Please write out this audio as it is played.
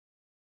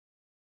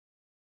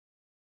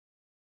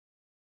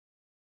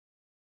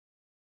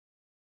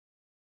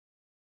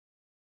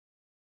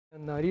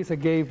And Risa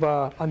gave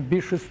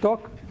ambitious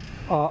talk.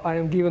 I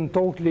am giving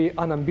totally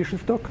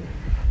unambitious talk.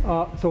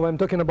 So I'm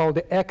talking about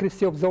the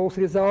accuracy of those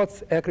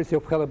results, accuracy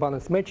of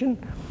Helle-Barnes matching.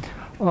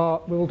 We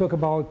will talk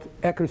about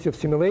accuracy of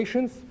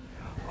simulations.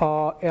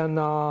 And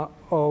I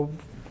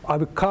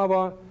will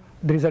cover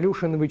the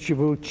resolution which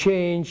will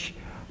change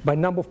by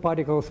number of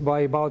particles by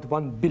about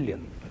 1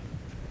 billion.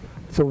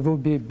 So it will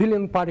be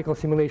billion particle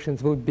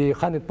simulations, will be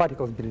 100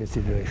 particles billion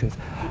simulations.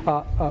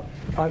 I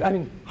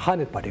mean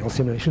 100 particle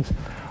simulations.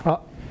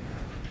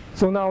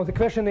 So now the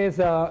question is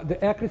the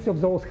accuracy of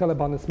those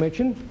Helle-Barnes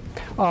matching.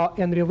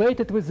 And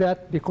related with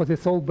that, because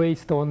it's all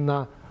based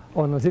on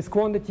this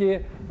quantity,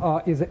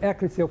 is the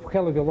accuracy of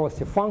Helle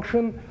velocity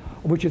function,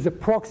 which is a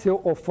proxy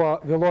of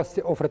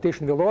velocity of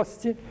rotation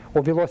velocity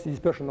or velocity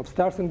dispersion of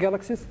stars and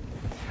galaxies.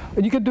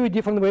 And you can do it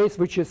different ways,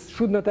 which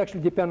should not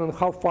actually depend on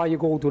how far you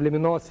go to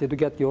luminosity to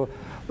get your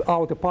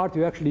outer part.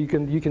 You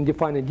can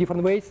define it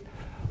different ways.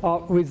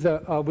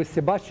 With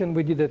Sebastian,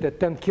 we did it at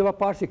 10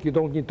 kiloparsec. You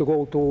don't need to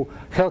go to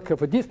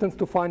half a distance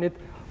to find it.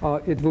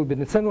 It will be in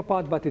the central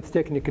part, but it's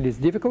technically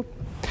difficult.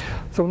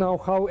 So now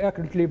how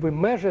accurately we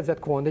measure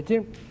that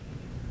quantity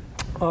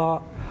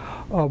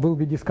will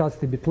be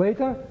discussed a bit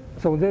later.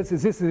 So this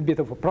is a bit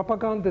of a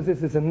propaganda.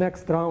 This is the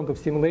next round of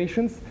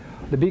simulations,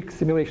 the big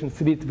simulation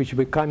suite which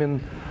we come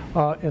in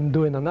and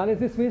do an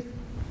analysis with.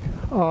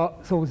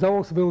 So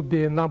those will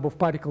be a number of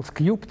particles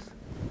cubed,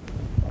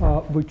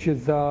 which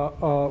is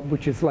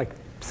like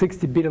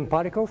 60 billion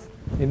particles.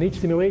 In each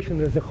simulation,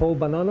 there's a whole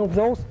banana of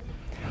those.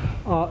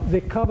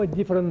 They cover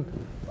different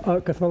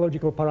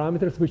cosmological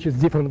parameters, which is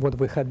different what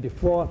we had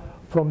before,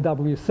 from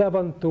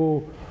W7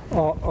 to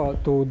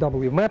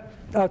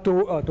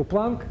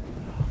Planck.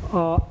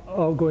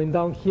 Going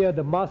down here,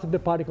 the mass of the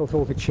particles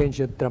also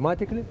changed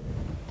dramatically.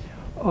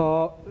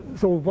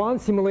 So one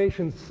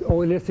simulation,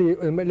 or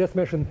let's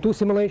mention two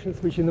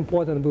simulations, which is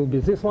important, will be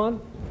this one,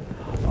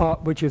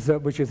 which is a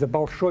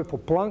Bolshoi for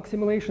Planck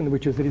simulation,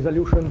 which is a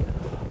resolution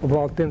of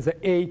about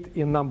 10⁸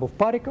 in number of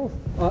particles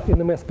in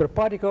the mass per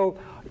particle.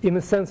 In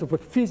the sense of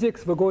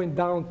physics, we're going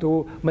down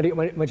to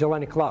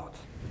Magellanic Clouds.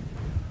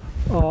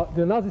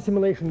 The another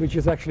simulation, which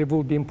is actually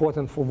will be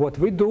important for what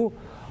we do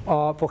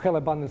for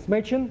Helle-Barnes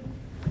matching,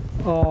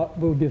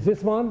 will be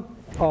this one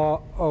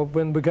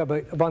when we have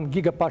a 1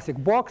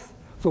 gigaparsec box.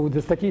 So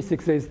the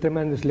statistics is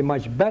tremendously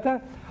much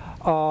better.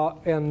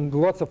 And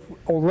less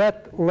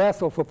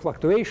of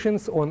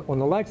fluctuations on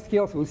a large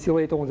scale. So we'll see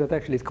later on that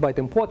actually is quite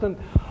important.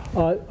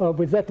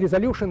 With that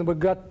resolution, we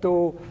got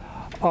to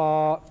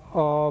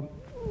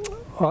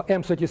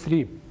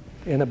M33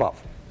 and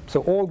above.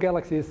 So all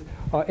galaxies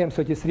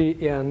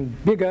M33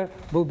 and bigger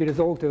will be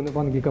resolved in a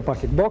 1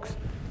 gigaparsec box.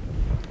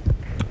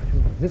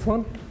 This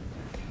one.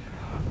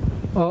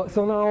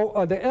 So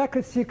now the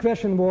accuracy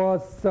question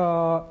was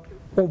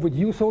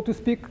overdue, so to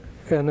speak.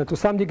 And to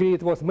some degree,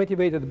 it was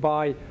motivated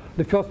by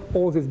the first,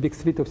 all this big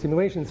suite of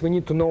simulations. We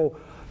need to know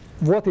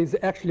what is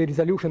actually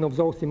resolution of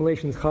those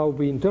simulations, how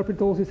we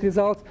interpret all these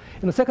results.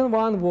 And the second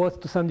one was,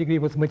 to some degree,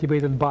 was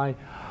motivated by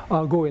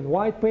Go-in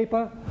white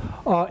paper.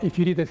 If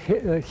you read it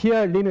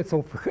here, limits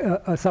of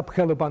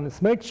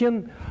sub-Helle-Barnes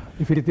matching.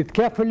 If you read it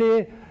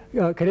carefully,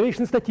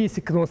 correlation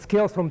statistics on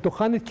scales from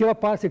 200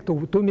 kiloparsec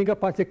to 2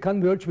 megaparsec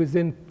converge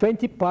within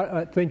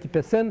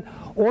 20%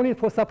 only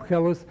for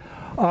sub-Hellas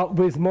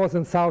with more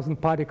than 1,000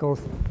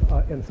 particles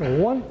and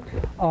so on.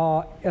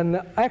 And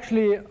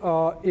actually,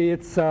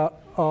 it's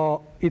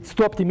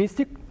too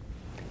optimistic.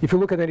 If you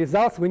look at the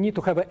results, we need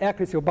to have an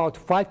accuracy of about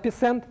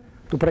 5%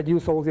 to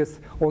produce all these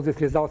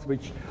results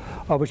which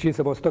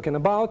Lisa was talking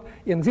about.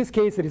 In this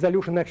case, the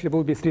resolution actually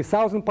will be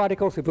 3,000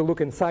 particles. If we look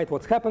inside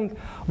what's happened,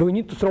 we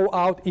need to throw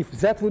out, if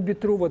that would be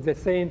true, what they're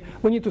saying,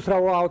 we need to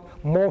throw out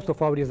most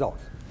of our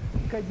results.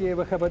 Okay,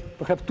 we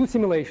have two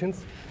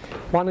simulations.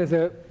 One is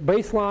a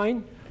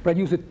baseline,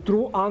 produce a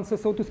true answer,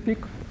 so to speak.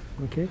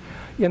 Okay,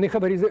 and we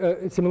have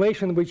a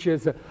simulation which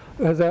has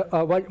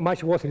a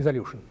much worse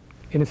resolution.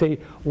 And you say,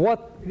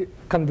 what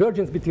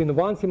convergence between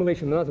one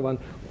simulation and another one,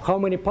 how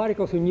many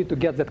particles you need to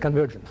get that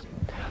convergence?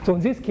 So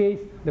in this case,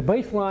 the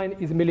baseline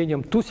is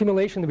Millennium 2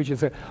 simulation, which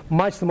is a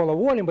much smaller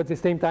volume, but at the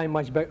same time,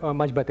 much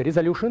better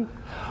resolution.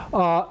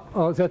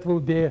 That will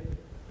be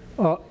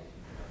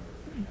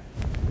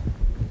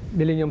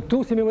Millennium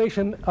 2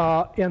 simulation,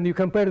 and you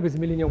compare it with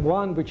Millennium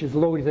 1, which is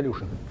low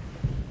resolution.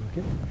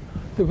 Okay?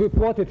 So if we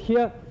plot it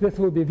here, this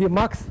will be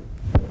Vmax.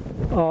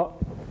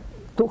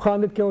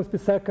 200 kilometers per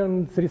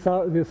second,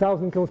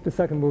 3,000 kilometers per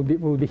second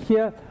will be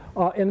here.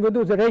 And we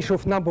do the ratio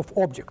of number of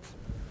objects,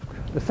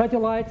 the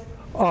satellites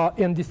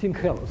and distinct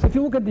halos. If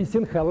you look at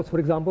distinct halos, for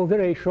example, the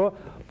ratio, at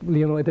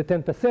the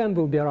 10%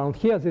 will be around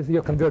here. This is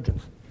your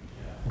convergence.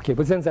 Okay,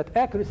 but then that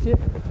accuracy,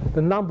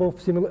 the number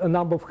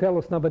of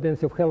halos, number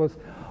density of halos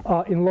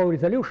in low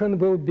resolution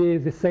will be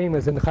the same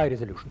as in high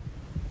resolution.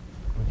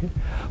 Okay.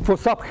 For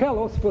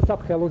sub-halos,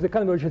 the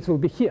convergence will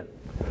be here.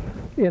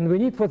 And we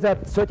need for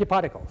that 30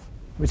 particles.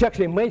 It's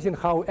actually amazing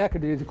how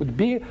accurate it could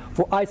be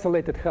for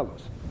isolated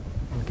halos.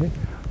 Okay,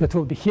 that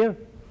will be here.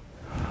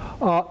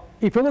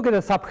 If you look at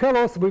the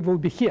sub-halos, we will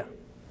be here.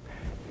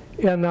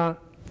 And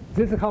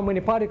this is how many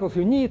particles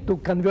you need to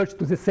converge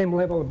to the same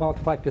level,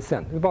 about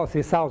 5%, about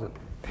 3,000.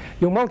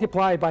 You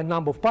multiply by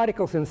number of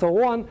particles and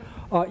so on.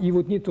 You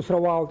would need to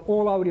throw out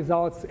all our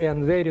results,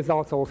 and their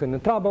results are also in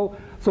trouble.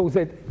 So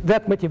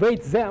that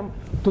motivates them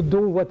to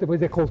do what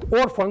they called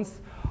orphans.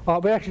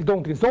 We actually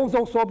don't resolve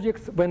those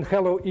objects. When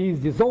hello is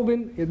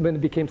dissolving, when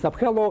it became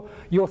sub-hello,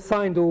 you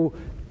assign to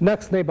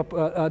next neighbor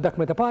dark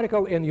matter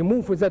particle, and you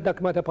move with that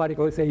dark matter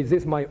particle and say, is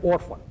this my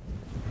orphan?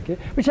 Okay?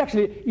 Which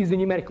actually is a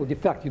numerical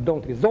defect. You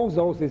don't resolve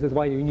those. This is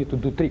why you need to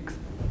do tricks.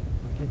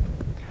 Okay?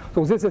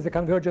 So this is the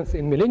convergence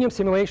in millennium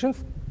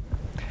simulations.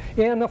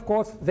 And of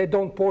course, they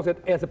don't pose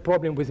it as a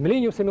problem with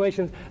millennium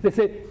simulations. They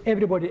say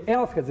everybody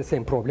else has the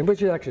same problem,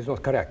 which is actually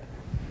not correct.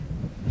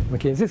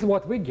 Okay, this is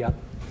what we get.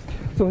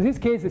 So in this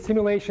case, the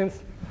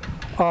simulations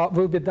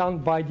will be done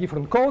by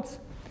different codes,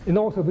 and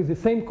also with the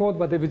same code,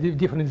 but with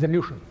different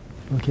resolution.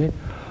 Okay.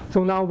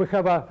 So now we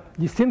have a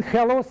distinct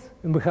hellos,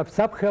 and we have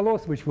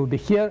sub-hellos, which will be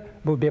here,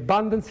 will be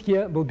abundance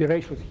here, will be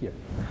ratios here.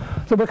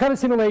 So we have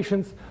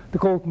simulations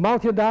called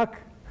multi-dark,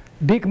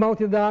 big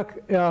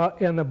multi-dark,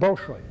 and a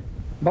Bolshoi.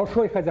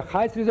 Bolshoi has the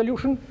highest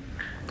resolution.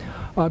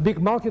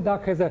 Big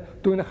multi-dark has a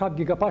 2.5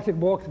 gigaparsec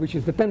box, which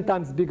is the 10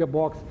 times bigger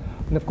box,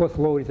 and of course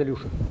low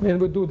resolution. And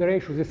we do the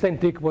ratio, the same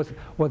trick was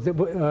what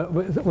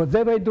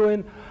they were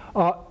doing.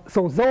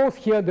 So those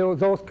here,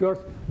 those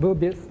curves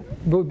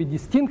will be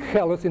distinct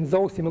hellos in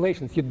those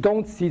simulations. You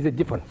don't see the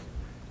difference.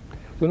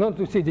 So in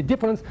order to see the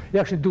difference, you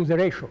actually do the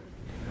ratio.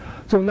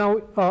 So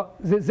now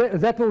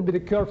that will be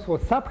the curves for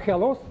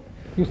sub-hellos.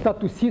 You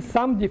start to see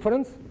some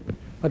difference,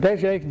 but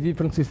actually the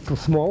difference is too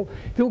small.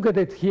 If you look at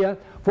it here,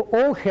 for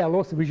all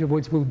hellos, which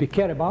will be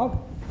cared about,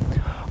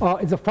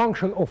 it's a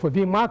function of a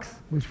Vmax,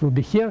 which will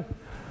be here.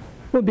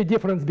 Will be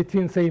difference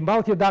between, say,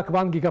 multi-dark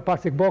 1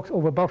 gigaparsec box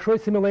over Bolshoi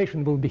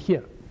simulation will be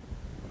here.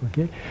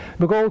 Okay?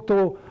 We go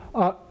to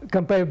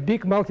compare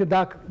big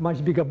multi-dark,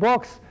 much bigger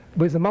box,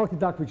 with a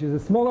multi-dark, which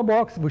is a smaller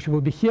box, which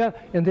will be here,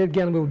 and then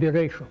again will be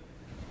ratio.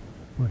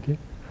 Okay?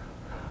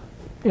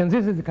 And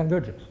this is the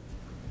convergence.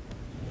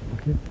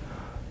 Okay?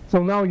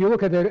 So now you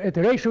look at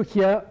the ratio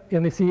here,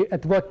 and you see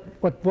at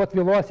what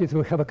velocities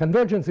we have a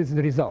convergence is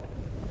the result.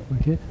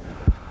 Okay?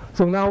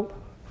 So now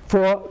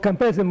for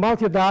comparison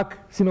multi-dark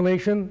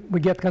simulation, we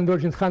get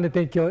convergence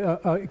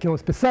 110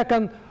 kilos per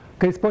second,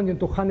 corresponding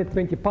to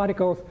 120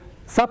 particles,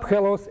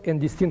 sub-hellos and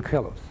distinct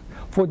hellos.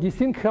 For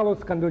distinct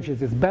hellos,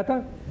 convergence is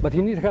better, but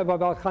you need to have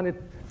about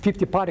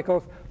 150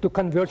 particles to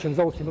converge in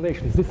those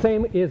simulations. The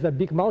same is a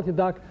big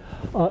multi-dark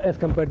as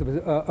compared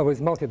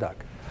with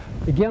multi-dark.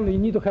 Again, you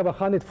need to have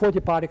 140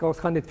 particles,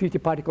 150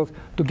 particles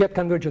to get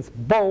convergence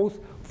both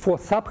for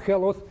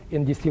sub-hellos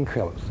and distinct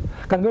hellos.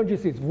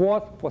 Convergence is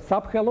worse for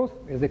sub-hellos,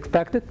 as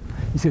expected.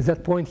 You see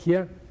that point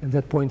here and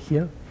that point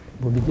here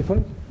will be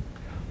different.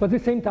 But at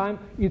the same time,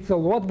 it's a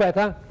lot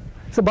better.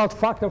 It's about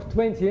factor of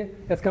 20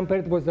 as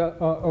compared with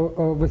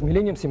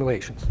millennium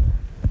simulations.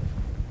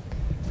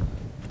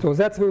 So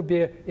that will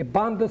be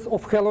abundance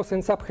of hellos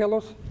and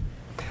sub-hellos.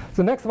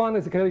 The next one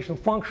is the correlation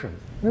function.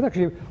 It's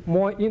actually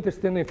more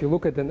interesting if you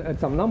look at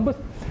some numbers.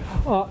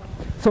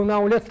 So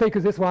now let's take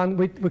this one.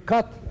 We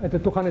cut at the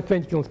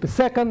 220 kilos per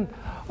second.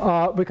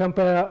 We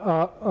compare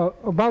a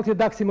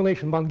multi-dark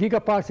simulation, 1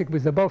 gigaparsec,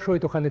 with the Bolshoi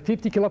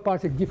 250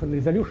 kiloparsec, different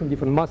resolution,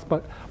 different mass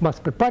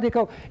per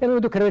particle, and we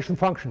do correlation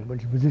function,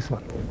 which is this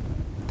one.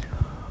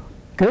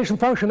 Correlation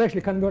function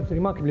actually converts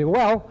remarkably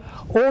well,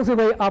 all the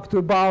way up to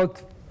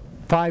about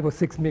 5 or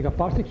 6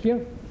 megaparsec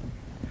here.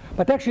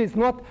 But actually, it's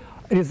not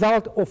a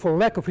result of a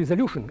lack of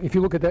resolution. If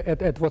you look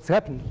at what's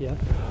happening here,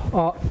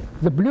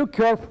 the blue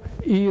curve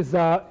is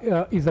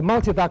a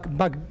multi-dark,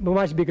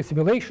 much bigger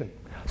simulation.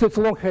 So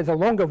it has a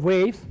longer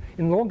waves,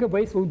 and longer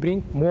waves will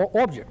bring more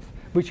objects,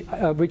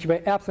 which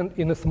were absent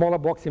in a smaller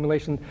box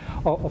simulation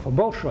of a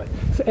Bolshoi.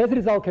 So as a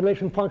result,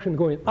 correlation function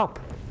going up.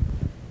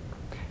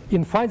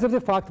 In spite of the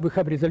fact we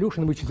have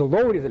resolution which is a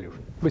low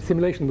resolution, with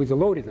simulation with a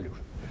low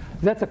resolution.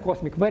 That's a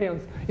cosmic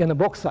variance in a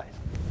box size.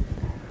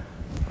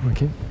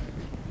 Okay.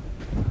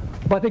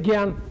 But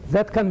again,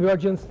 that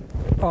convergence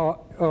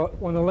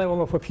on a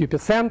level of a few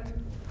percent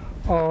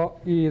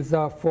is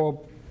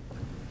for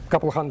a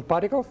couple of hundred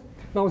particles.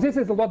 Now this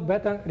is a lot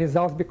better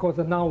results because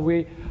now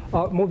we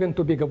move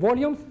into bigger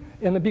volumes,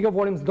 and the bigger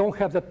volumes don't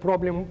have that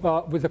problem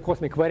with the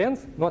cosmic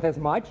variance, not as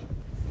much.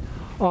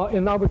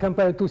 And now we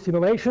compare two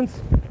simulations,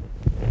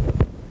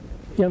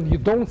 and you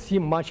don't see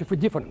much of a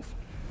difference.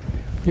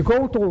 You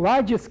go to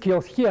larger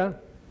scales here,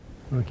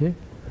 okay,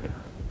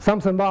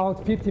 something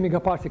about 50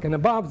 megaparsec and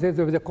above, there's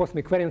the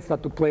cosmic variance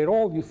start to play a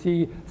role. You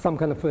see some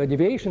kind of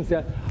deviations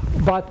there.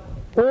 But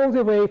all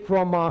the way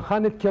from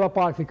 100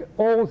 kiloparsec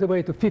all the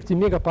way to 50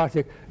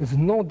 megaparsec, there's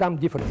no damn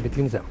difference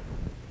between them.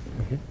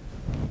 Okay.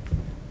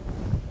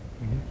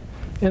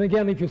 And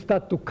again, if you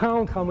start to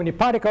count how many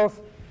particles,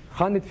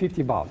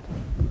 150 about.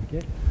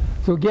 Okay.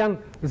 So again,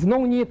 there's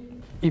no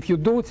need, if you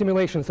do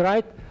simulations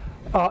right,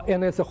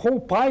 and it's a whole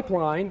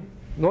pipeline,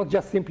 not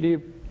just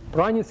simply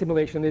running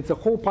simulation, it's a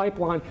whole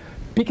pipeline,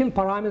 picking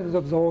parameters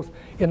of those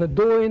and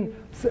doing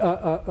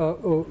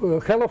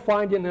hello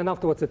finding and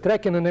afterwards the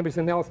tracking and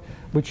everything else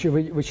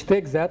which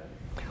takes that.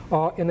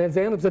 And at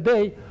the end of the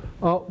day,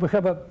 we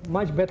have a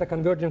much better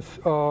convergence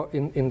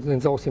in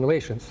those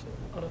simulations.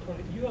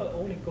 Anatoly, you are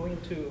only going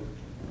to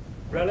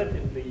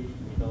relatively,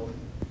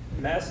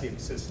 massive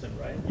system,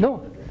 right? No,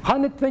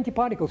 120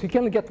 particles. You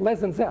cannot get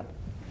less than that.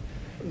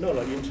 No,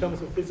 in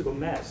terms of physical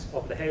mass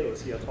of the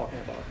halos you're talking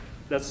about.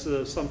 That's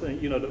something,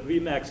 the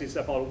Vmax is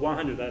about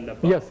 100 and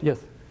above. Yes, yes.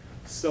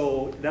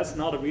 So that's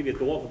not really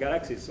dwarf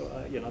galaxies,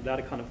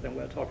 that kind of thing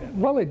we're talking about.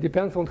 Well, it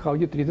depends on how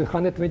you treat it.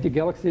 120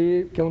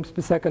 galaxy kilometers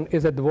per second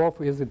is a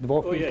dwarf,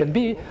 it can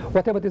be,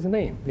 whatever it is the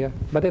name, yeah.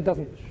 But it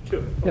doesn't.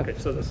 Sure, yeah. Okay,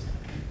 so this.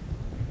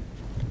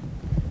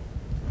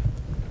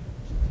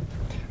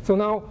 So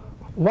now,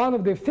 one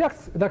of the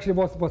effects that actually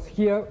was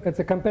here, it's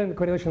a comparing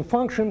correlation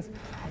functions,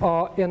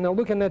 and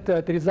looking at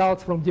the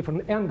results from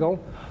different angle.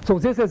 So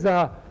this is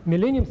a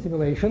Millennium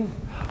simulation.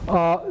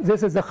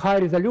 This is a high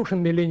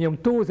resolution Millennium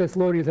 2, this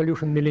low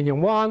resolution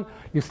Millennium 1.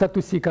 You start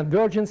to see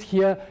convergence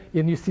here,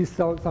 and you see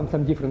some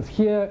difference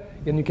here,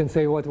 and you can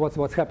say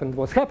what's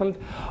happened.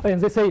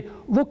 And they say,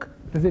 look,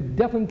 there's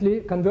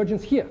definitely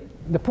convergence here.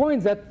 The point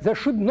is that there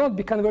should not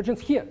be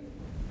convergence here.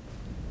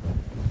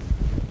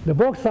 The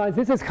box size,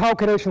 this is how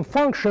correlation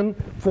function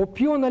for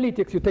pure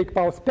analytics. You take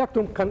power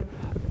spectrum,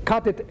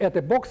 cut it at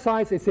a box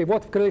size, and say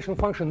what correlation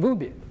function will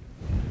be.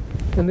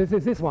 And this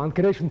is this one,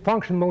 correlation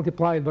function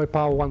multiplied by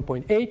power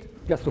 1.8,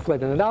 just to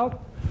flatten it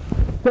out.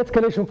 That's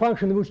correlation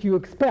function which you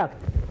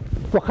expect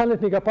for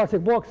 100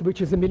 megaparsec box, which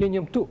is a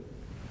Millennium 2.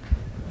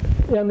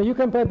 And you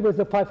compare it with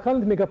the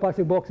 500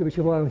 megaparsec box, which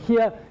is one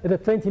here, at a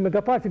 20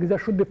 megaparsec, there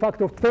should be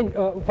factor of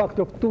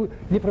 2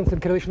 difference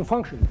in correlation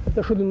function.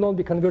 There should not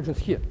be convergence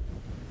here.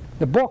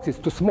 The box is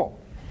too small.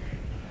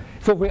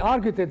 So we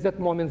argued at that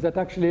moment that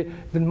actually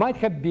there might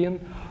have been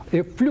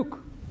a fluke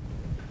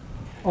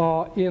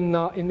in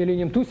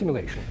Millennium 2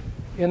 simulation.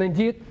 And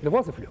indeed, there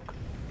was a fluke.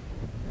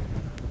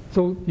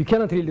 So you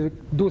cannot really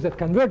do that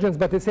convergence,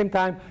 but at the same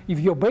time,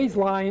 if your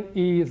baseline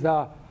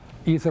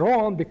is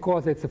wrong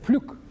because it's a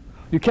fluke,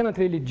 you cannot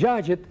really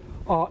judge it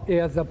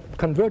as a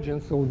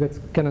convergence, so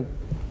that cannot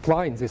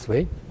apply in this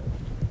way.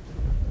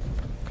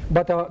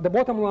 But the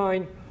bottom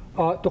line,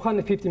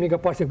 250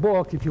 megaparsec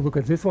box, if you look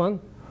at this one,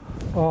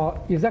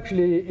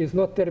 is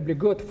not terribly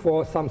good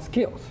for some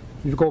scales.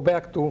 If you go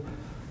back to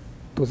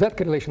that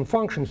correlation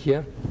function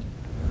here,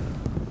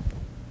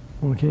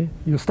 okay,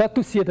 you start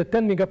to see the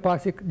 10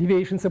 megaparsec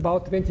deviations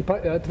about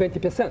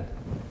 20%.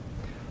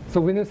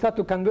 So when you start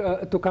to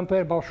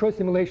compare Bolshoi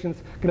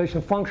simulations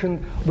correlation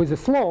function with the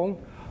Sloan,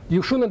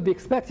 you should not be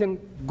expecting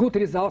good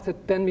results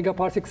at 10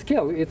 megaparsec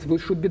scale. It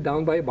should be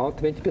down by about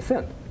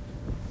 20%.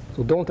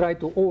 So don't try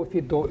to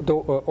overfit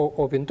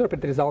overinterpret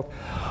the result.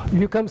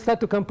 You can start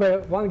to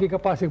compare 1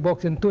 gigaparsec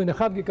box and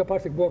 2.5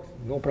 gigaparsec box,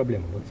 no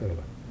problem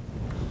whatsoever.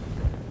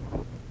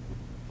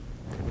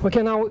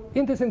 Okay, now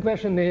interesting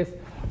question is,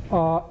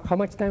 how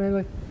much time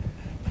am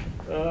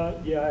I?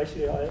 Yeah,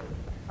 actually,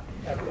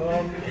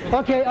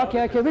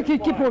 Okay, we can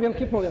keep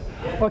moving.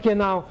 Okay,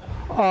 now,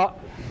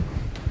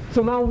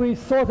 so now we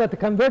saw that the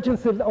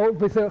convergence with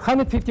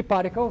 150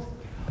 particles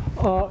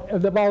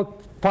at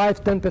about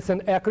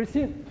 5–10%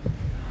 accuracy.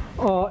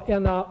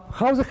 And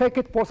how the heck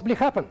it possibly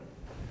happen?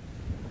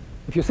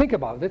 If you think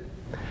about it,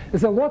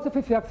 there's a lot of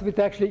effects which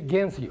actually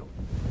against you.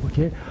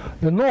 Okay,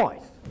 the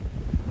noise,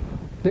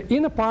 the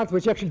inner part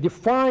which actually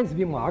defines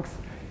Vmax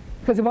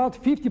has about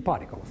 50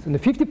 particles, and the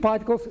 50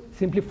 particles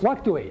simply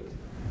fluctuate,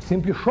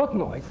 simply short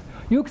noise.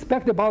 You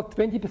expect about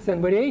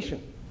 20%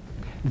 variation.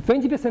 The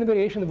 20%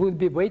 variation would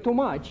be way too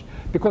much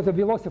because the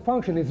velocity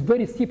function is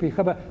very steep. You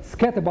have a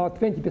scat about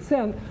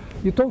 20%,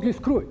 you totally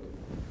screw it.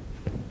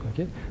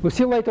 Okay. We'll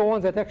see later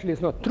on that actually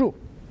is not true.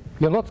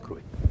 You're not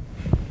screwed.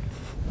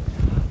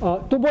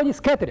 Two-body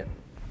scattering.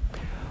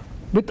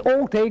 We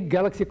all take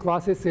galaxy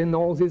classes and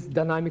all this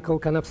dynamical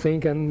kind of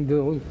thing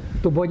and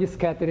two-body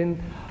scattering.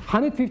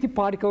 150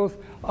 particles,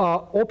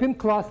 open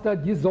cluster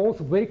dissolves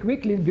very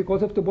quickly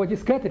because of two-body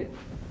scattering.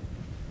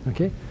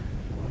 Okay.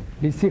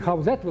 Let's see how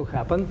that will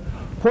happen.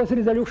 Force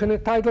resolution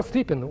and tidal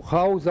stripping,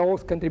 how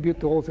those contribute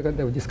to all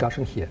the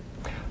discussion here.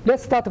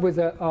 Let's start with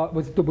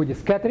two-body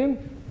scattering.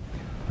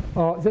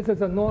 This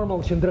is a normal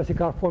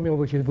Chandrasekhar formula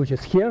which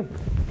is here,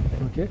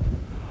 okay,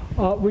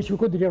 which we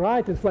could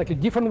rewrite in a slightly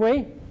different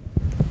way,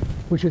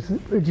 which is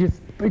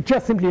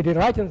just simply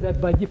rewriting that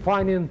by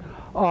defining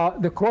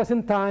the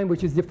crossing time,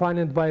 which is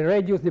defined by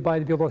radius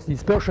divided velocity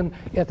dispersion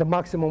at a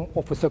maximum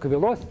of a circular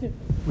velocity,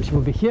 which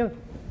will be here.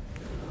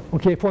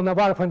 Okay, for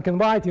Navarro and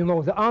White, you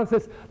know the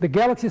answers. The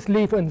galaxies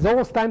live in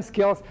those time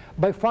scales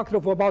by factor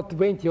of about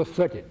 20 or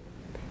 30.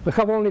 We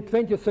have only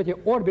 20 or 30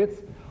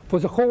 orbits for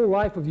the whole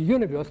life of the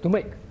universe to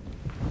make.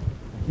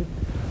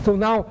 So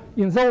now,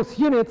 in those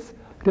units,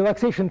 the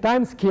relaxation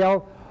time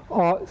scale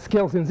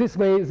scales in this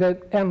way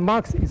that n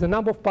max is the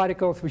number of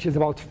particles, which is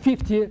about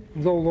 50 in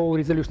the low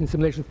resolution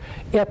simulations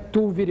at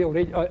 2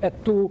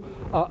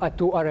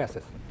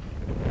 RSs,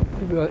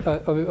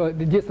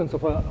 the distance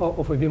of a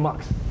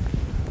Vmax.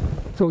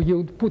 So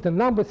you put the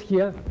numbers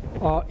here,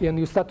 and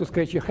you start to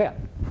scratch your head.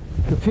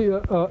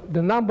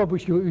 the number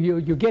which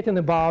you're getting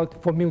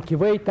about for Milky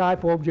Way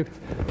type objects,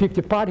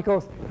 50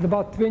 particles, is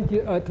about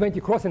 20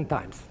 crossing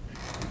times.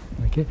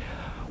 Okay.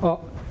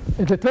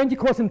 At the 20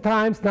 crossing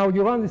times, now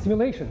you run the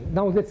simulation.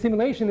 Now that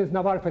simulation is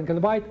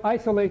Navarro-Finkenweit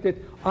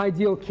isolated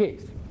ideal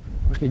case.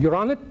 Okay, you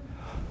run it.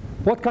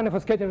 What kind of a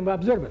scattering we're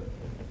observing?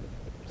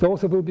 There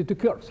also will be two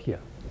curves here.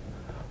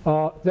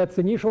 That's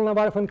initial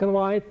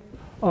Navarro-Finkenweit.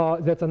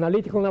 That's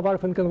analytical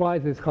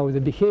Navarro-Finkenweit. This is how they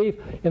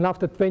behave. And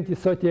after 20,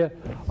 30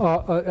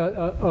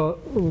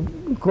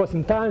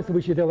 crossing times,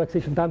 which is the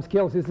relaxation time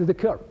scales, this is the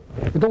curve.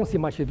 You don't see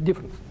much of a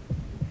difference.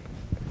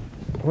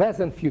 Less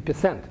than a few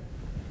 %.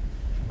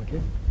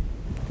 Okay.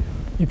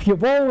 If you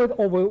evolve it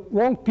over a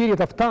long period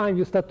of time,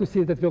 you start to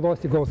see that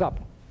velocity goes up.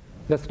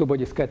 That's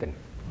two-body scattering.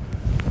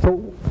 So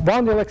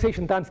one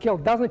relaxation time scale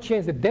doesn't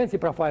change the density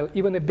profile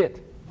even a bit,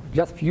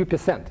 just a few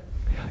 %.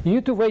 You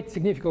need to wait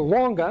significantly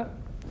longer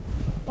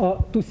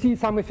to see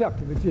some effect,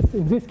 which is,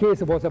 in this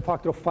case, it was a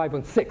factor of 5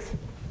 and 6.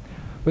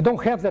 We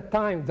don't have that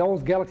time.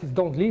 Those galaxies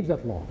don't live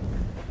that long.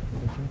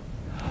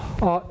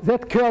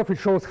 That curve, it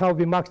shows how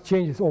Vmax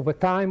changes over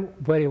time,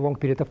 very long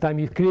period of time.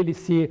 You clearly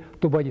see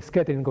two-body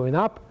scattering going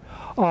up.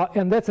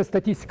 And that's a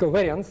statistical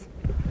variance.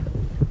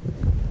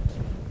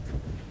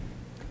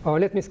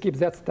 Let me skip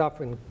that stuff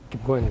and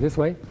keep going this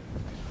way.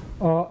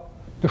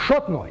 The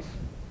shot noise.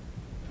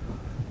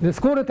 The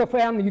square root of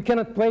n, you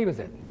cannot play with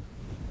it.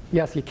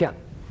 Yes, you can,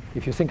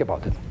 if you think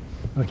about it.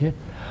 Okay.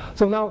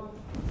 So now,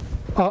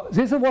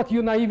 this is what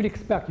you naively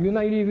expect. You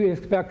naively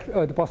expect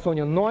the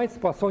Poissonian noise.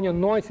 Poissonian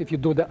noise, if you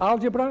do the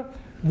algebra,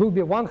 will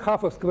be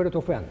 1/2 of square root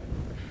of n.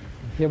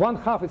 The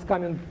 1/2 is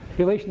coming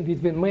relation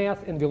between mass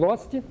and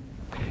velocity.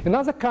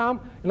 Another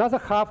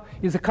half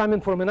is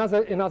coming from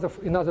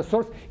another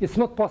source. It's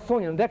not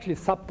Poissonian, it's actually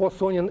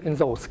sub-Poissonian in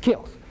those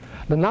scales.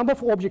 The number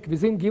of objects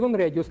within given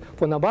radius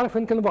for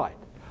Navarro-Finkenweit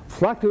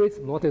fluctuates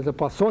not as a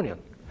Poissonian.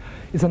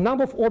 It's a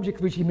number of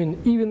objects which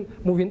even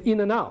moving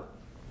in and out.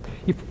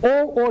 If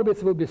all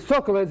orbits will be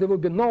circular, there will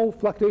be no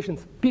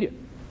fluctuations, period.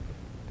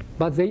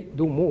 But they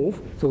do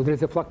move, so there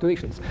is a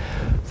fluctuations.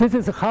 This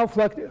is how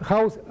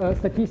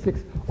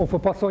statistics of a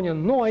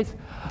Poissonian noise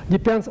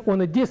depends on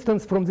the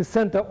distance from the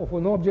center of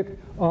an object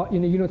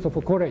in the units of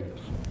a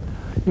co-radius.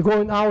 You're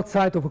going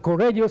outside of a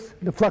co-radius,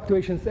 the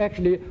fluctuation is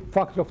actually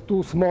factor of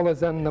 2 smaller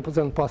than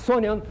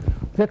Poissonian.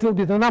 That will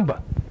be the number.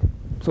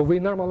 So we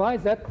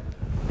normalize that,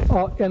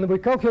 and we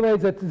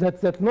calculate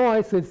that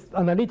noise is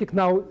analytic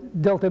now,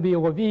 delta V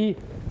over V,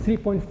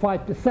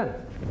 3.5%.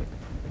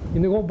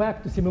 And you go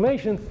back to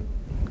simulations,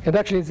 and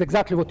actually it's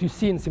exactly what you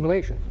see in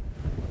simulations.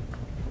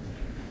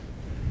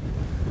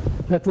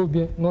 That will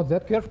be not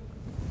that curve,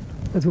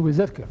 that will be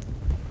that curve.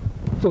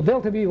 So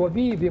delta V over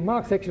V,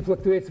 Vmax actually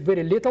fluctuates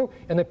very little,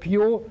 and a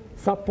pure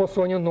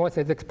sub-Poissonian noise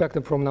is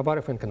expected from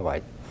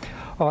Navarro-Finkenweit.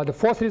 The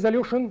force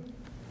resolution,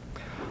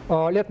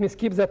 let me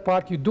skip that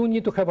part. You do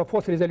need to have a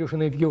force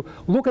resolution. If you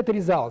look at the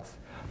results,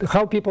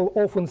 how people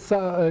often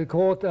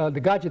quote the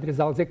gadget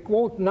results, they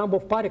quote number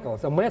of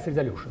particles, a mass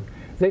resolution.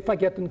 They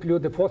forget to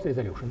include the force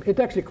resolution. It's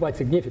actually quite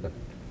significant,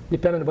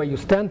 depending on where you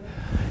stand.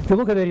 If you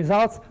look at the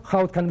results,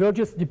 how it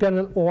converges,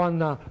 depending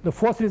on the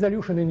force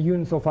resolution in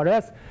units of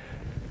RS,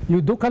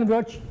 you do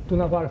converge to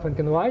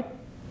Navarro-Finkenweit,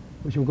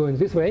 which will go in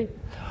this way.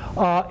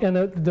 And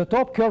the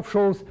top curve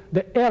shows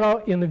the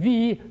error in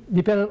V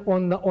depending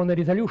on the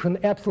resolution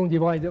epsilon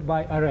divided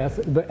by RS,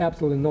 the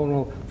epsilon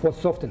normal for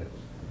softening.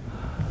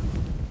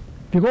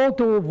 If you go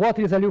to what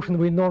resolution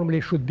we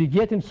normally should be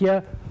getting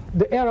here,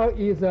 the error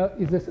is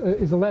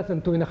less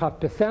than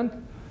 2.5%.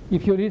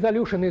 If your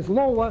resolution is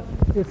lower,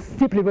 it's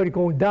steeply very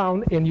going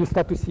down, and you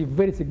start to see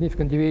very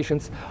significant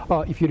deviations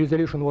if your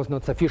resolution was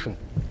not sufficient.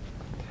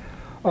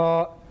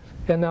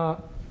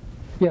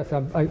 Yes,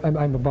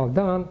 I'm about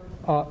done.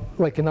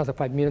 Like another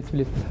 5 minutes,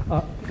 please.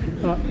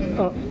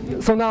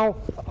 So now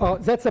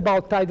that's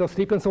about tidal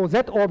strip. And so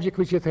that object,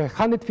 which is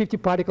 150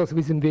 particles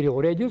within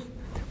virial radius,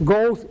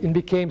 goes and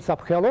became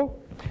subhalo,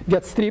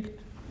 gets stripped.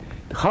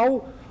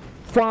 How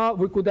far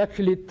we could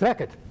actually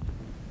track it?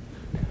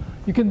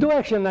 You can do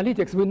actually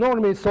analytics. We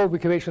normally solve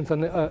equations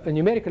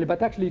numerically,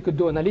 but actually you could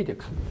do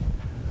analytics.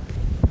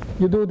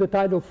 You do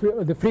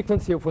the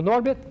frequency of an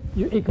orbit.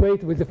 You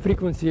equate with the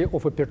frequency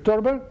of a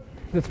perturber.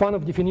 That's one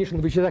of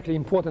definition which is actually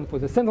important for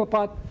the central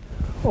part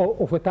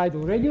of a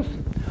tidal radius.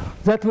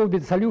 That will be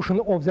the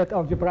solution of that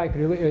algebraic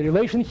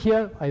relation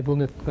here. I will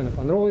not kind of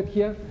unroll it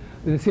here.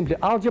 This is simply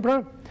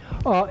algebra.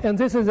 And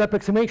this is the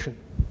approximation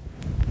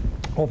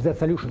of that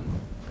solution.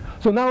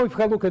 So now if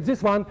I look at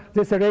this one,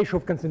 there's a ratio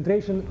of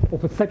concentration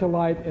of a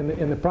satellite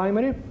in the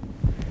primary,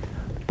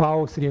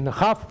 power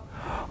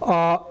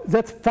 3.5.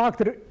 That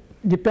factor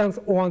depends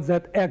on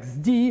that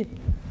xd.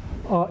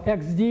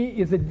 Xd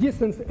is the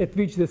distance at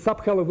which the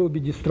subhalo will be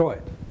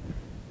destroyed.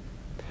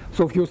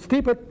 So if you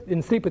strip it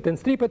and strip it and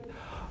strip it,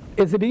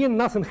 at the beginning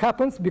nothing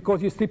happens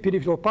because you strip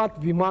peripheral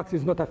part, Vmax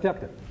is not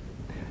affected.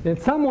 And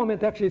at some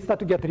moment actually it starts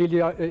to get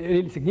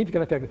really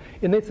significant effect,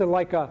 and it's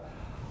like a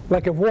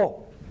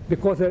wall,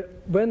 because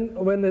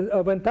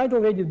when tidal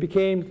radius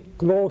became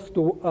close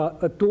to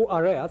 2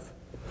 RS,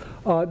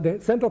 the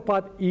central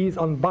part is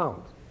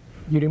unbound.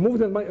 You remove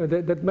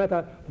that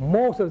matter,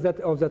 most of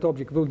that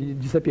object will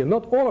disappear.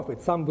 Not all of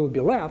it, some will be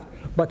left,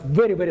 but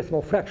very, very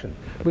small fraction.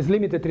 With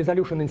limited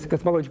resolution in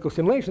cosmological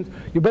simulations,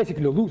 you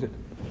basically lose it.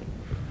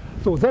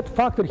 So that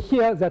factor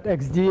here, that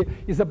XD,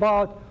 is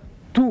about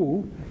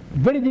 2.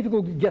 Very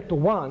difficult to get to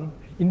 1.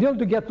 In order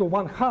to get to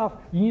 1/2,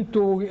 you need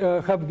to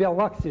have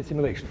Via-Laxia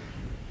simulation.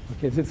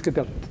 Okay, this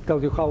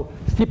tells you how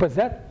steep is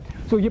that.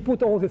 So you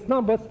put all these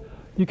numbers,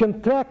 you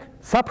can track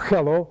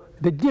sub-halo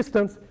the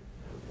distance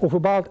of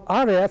about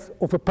RS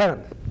of a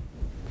parent.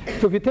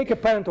 So if you take a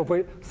parent of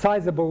a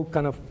sizable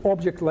kind of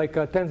object like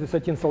 10 to the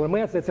 13 solar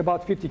mass, that's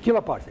about 50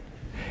 kiloparsec.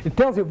 It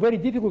tells you very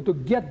difficult to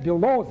get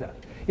below that.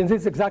 And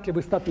this is exactly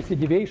we start to see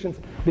deviations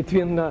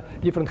between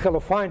different halo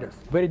finders.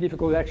 Very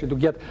difficult actually to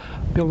get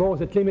below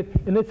that limit.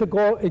 And it's a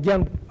goal,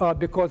 again,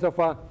 because of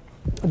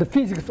the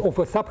physics of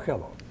a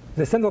sub-halo.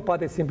 The central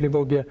part is simply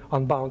will be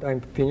unbound. I'm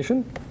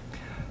finishing.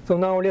 So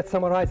now let's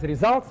summarize the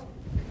results.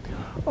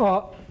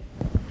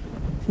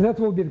 That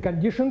will be the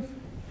conditions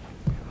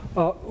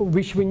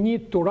which we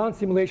need to run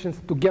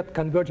simulations to get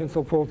convergence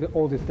of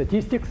all the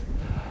statistics.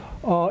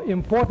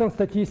 Important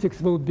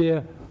statistics will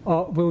be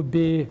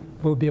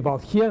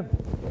about here.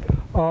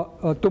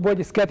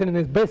 Two-body scattering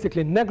is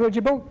basically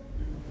negligible,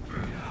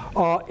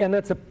 and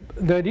that's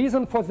the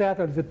reason for that,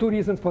 or the two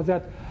reasons for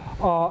that,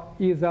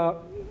 is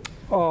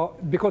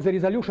because the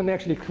resolution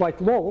actually is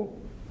quite low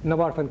in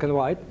Navarro and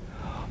Conway.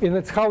 And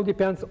it's how it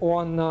depends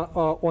on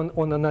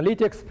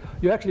analytics.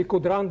 You actually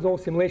could run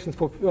those simulations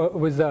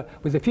with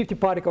the 50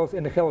 particles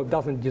and the halo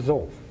doesn't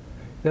dissolve.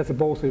 That's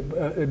both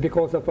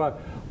because of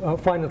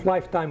finite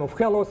lifetime of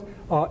halos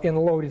and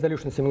low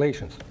resolution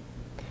simulations.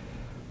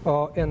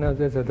 And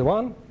there's the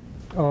one.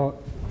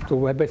 So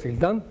we're basically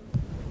done.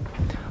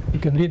 You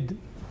can read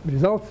the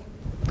results.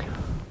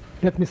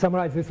 Let me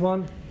summarize this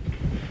one.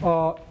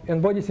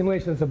 And body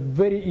simulations are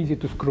very easy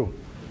to screw.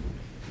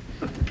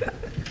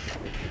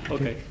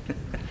 Okay.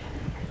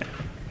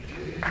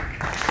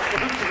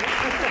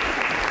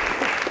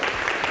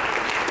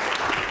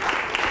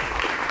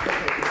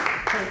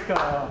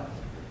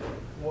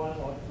 One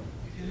more.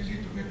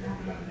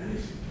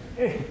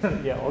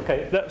 Yeah,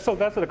 okay. So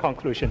that's the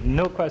conclusion.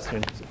 No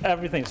questions.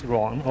 Everything's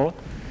wrong. Oh?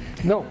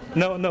 No.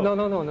 No.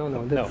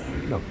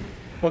 No.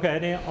 Okay,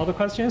 any other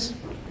questions?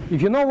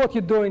 If you know what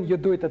you're doing, you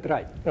do it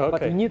right. Okay.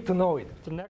 But you need to know it.